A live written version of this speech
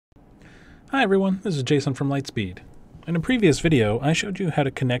Hi everyone, this is Jason from Lightspeed. In a previous video, I showed you how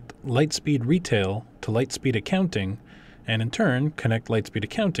to connect Lightspeed Retail to Lightspeed Accounting, and in turn, connect Lightspeed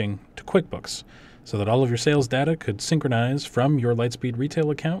Accounting to QuickBooks, so that all of your sales data could synchronize from your Lightspeed Retail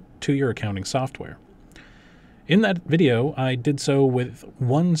account to your accounting software. In that video, I did so with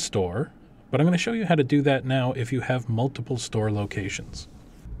one store, but I'm going to show you how to do that now if you have multiple store locations.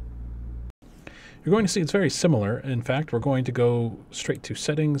 You're going to see it's very similar. In fact, we're going to go straight to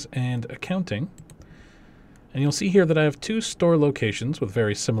Settings and Accounting. And you'll see here that I have two store locations with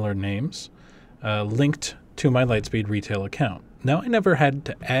very similar names linked to my Lightspeed Retail account. Now, I never had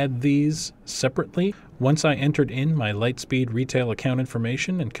to add these separately. Once I entered in my Lightspeed Retail account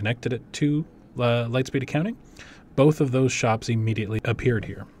information and connected it to Lightspeed Accounting, both of those shops immediately appeared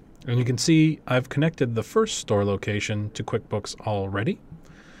here. And you can see I've connected the first store location to QuickBooks already,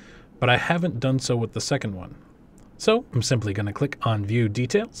 but I haven't done so with the second one. So I'm simply going to click on View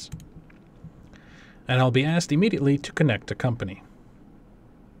Details, and I'll be asked immediately to connect a company.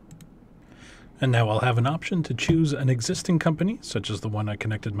 And now I'll have an option to choose an existing company, such as the one I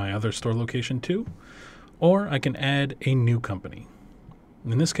connected my other store location to, or I can add a new company.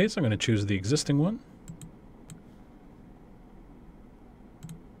 In this case, I'm going to choose the existing one.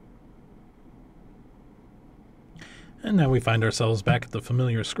 And now we find ourselves back at the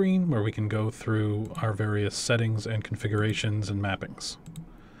familiar screen where we can go through our various settings and configurations and mappings.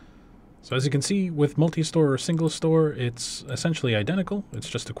 So as you can see, with multi-store or single store, it's essentially identical. It's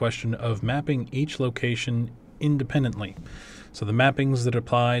just a question of mapping each location independently. So the mappings that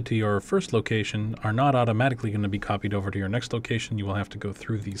apply to your first location are not automatically going to be copied over to your next location. You will have to go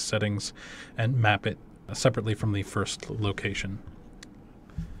through these settings and map it separately from the first location.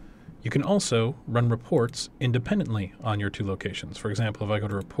 You can also run reports independently on your two locations. For example, if I go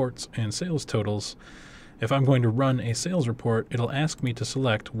to Reports and Sales Totals, if I'm going to run a sales report, it'll ask me to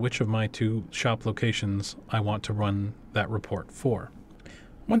select which of my two shop locations I want to run that report for.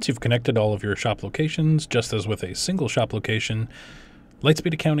 Once you've connected all of your shop locations, just as with a single shop location,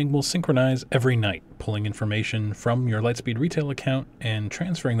 Lightspeed Accounting will synchronize every night, pulling information from your Lightspeed Retail account and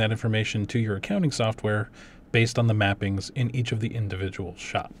transferring that information to your accounting software based on the mappings in each of the individual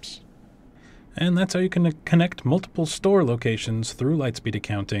shops. And that's how you can connect multiple store locations through Lightspeed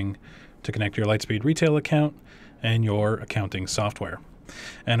Accounting to connect your Lightspeed Retail account and your accounting software.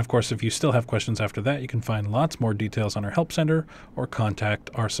 And of course, if you still have questions after that, you can find lots more details on our Help Center or contact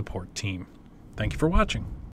our support team. Thank you for watching.